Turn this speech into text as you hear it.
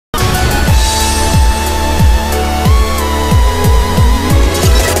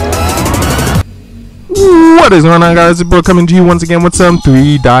What is going on, guys? It's Bro coming to you once again with some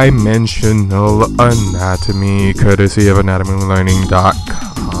three-dimensional anatomy, courtesy of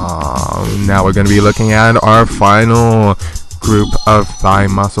anatomylearning.com. Now we're going to be looking at our final group of thigh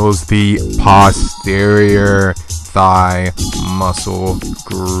muscles, the posterior thigh muscle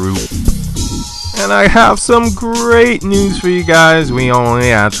group. And I have some great news for you guys. We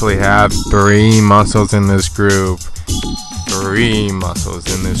only actually have 3 muscles in this group. 3 muscles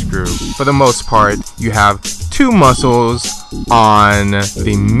in this group. For the most part, you have 2 muscles on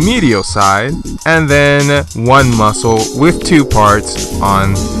the medial side, and then 1 muscle with 2 parts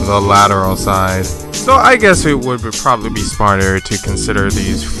on the lateral side. So I guess it would probably be smarter to consider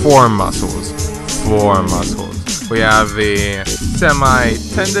these 4 muscles. 4 muscles. We have the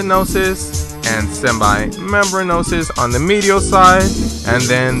semi-tendinosus and semi-membranosus on the medial side, and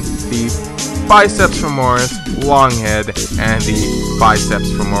then the biceps femoris long head and the biceps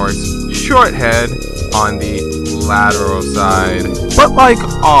femoris short head on the lateral side. But like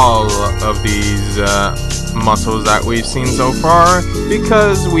all of these muscles that we've seen so far,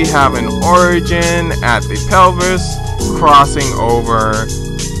 because we have an origin at the pelvis crossing over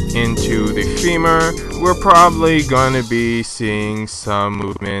into the femur, we're probably going to be seeing some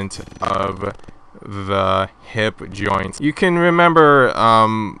movement of the hip joints. You can remember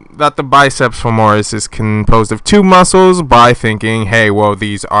that the biceps femoris is composed of 2 muscles by thinking, hey, well,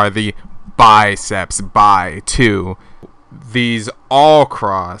 these are the biceps by 2. These all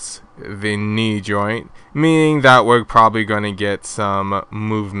cross the knee joint, meaning that we're probably going to get some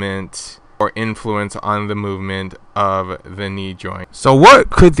movement or influence on the movement of the knee joint. So what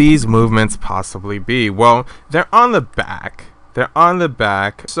could these movements possibly be? Well, they're on the back. They're on the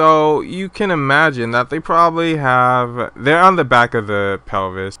back, so you can imagine that they're on the back of the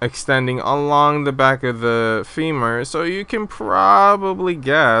pelvis, extending along the back of the femur. So you can probably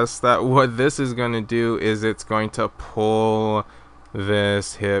guess that what this is going to do is it's going to pull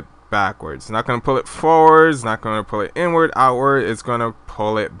this hip backwards. It's not going to pull it forwards, it's not going to pull it inward, outward, it's going to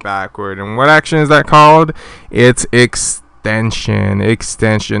pull it backward. And what action is that called? It's extension.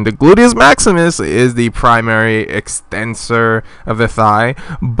 The gluteus maximus is the primary extensor of the thigh,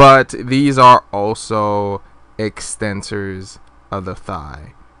 but these are also extensors of the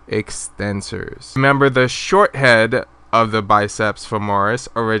thigh. Extensors. Remember, the short head of the biceps femoris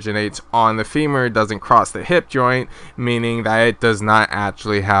originates on the femur, doesn't cross the hip joint, meaning that it does not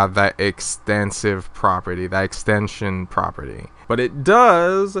actually have that extensive property, that extension property. But it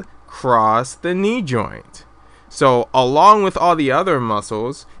does cross the knee joint. So along with all the other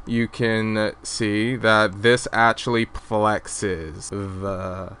muscles, you can see that this actually flexes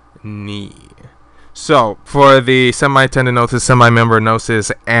the knee. So for the semi-tendinosus, semi-membranosus,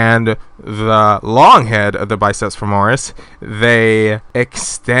 and the long head of the biceps femoris, they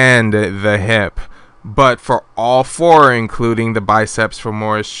extend the hip. But for all 4, including the biceps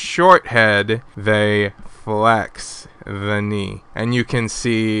femoris short head, they flex the knee. And you can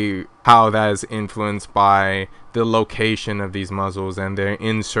see how that is influenced by the location of these muscles and their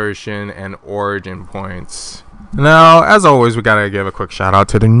insertion and origin points. Now, as always, we gotta give a quick shout out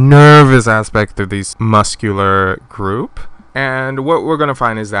to the nervous aspect of this muscular group. And what we're gonna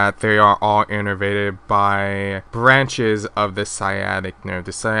find is that they are all innervated by branches of the sciatic nerve.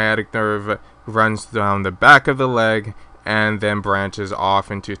 The sciatic nerve runs down the back of the leg and then branches off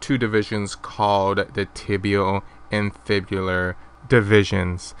into 2 divisions called the tibial and fibular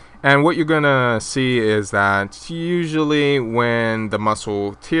divisions. And what you're gonna see is that usually when the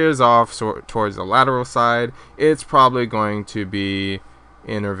muscle tears off towards the lateral side, it's probably going to be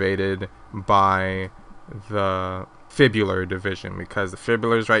innervated by the fibular division, because the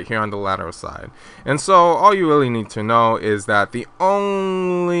fibula is right here on the lateral side. And so all you really need to know is that the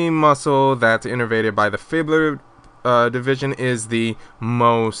only muscle that's innervated by the fibular division is the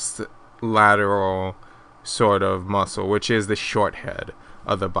most lateral sort of muscle, which is the short head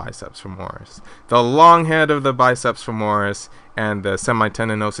of the biceps femoris. The long head of the biceps femoris and the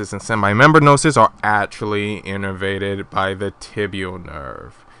semi-tendinosus and semi-membranosus are actually innervated by the tibial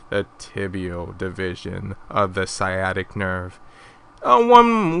nerve, the tibial division of the sciatic nerve.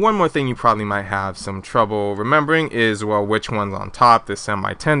 One more thing you probably might have some trouble remembering is, well, which one's on top, the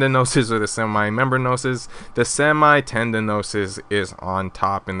semi-tendinosus or the semi-membranosus. The semi-tendinosus is on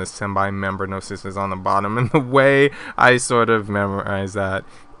top and the semi-membranosus is on the bottom. And the way I sort of memorize that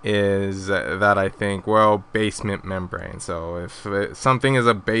is that I think, well, basement membrane. So if something is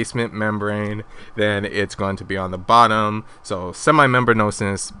a basement membrane, then it's going to be on the bottom. So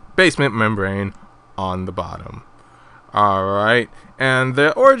semi-membranosus, basement membrane on the bottom. Alright, and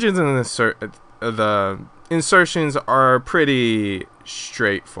the origins in the insertions are pretty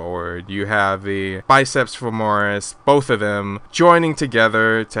straightforward. You have the biceps femoris, both of them joining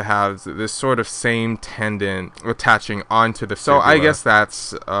together to have this sort of same tendon attaching onto the fibula. So I guess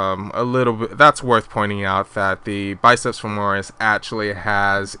that's a little bit, that's worth pointing out, that the biceps femoris actually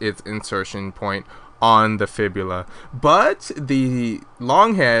has its insertion point on the fibula, but the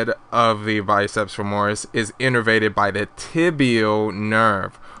long head of the biceps femoris is innervated by the tibial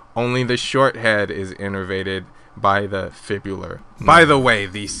nerve. Only the short head is innervated by the fibular. By the way,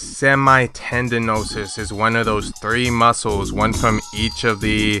 the semitendinosus is one of those 3 muscles, one from each of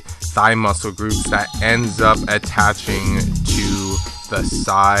the thigh muscle groups, that ends up attaching to the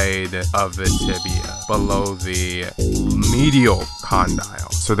side of the tibia below the medial condyle.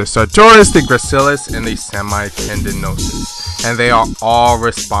 So the sartorius, the gracilis, and the semitendinosus, and they are all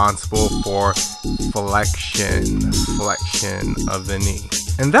responsible for flexion of the knee.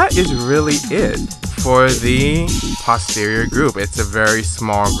 And that is really it for the posterior group. It's a very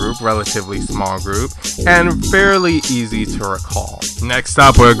small group, relatively small group, and fairly easy to recall. Next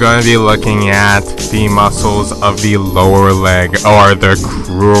up, we're going to be looking at the muscles of the lower leg, or the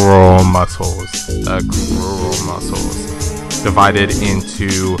crural muscles. The crural muscles, divided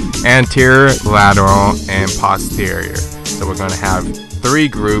into anterior, lateral, and posterior. So we're going to have 3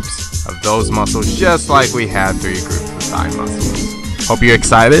 groups of those muscles, just like we had 3 groups of thigh muscles. Hope you're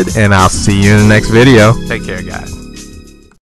excited, and I'll see you in the next video. Take care, guys.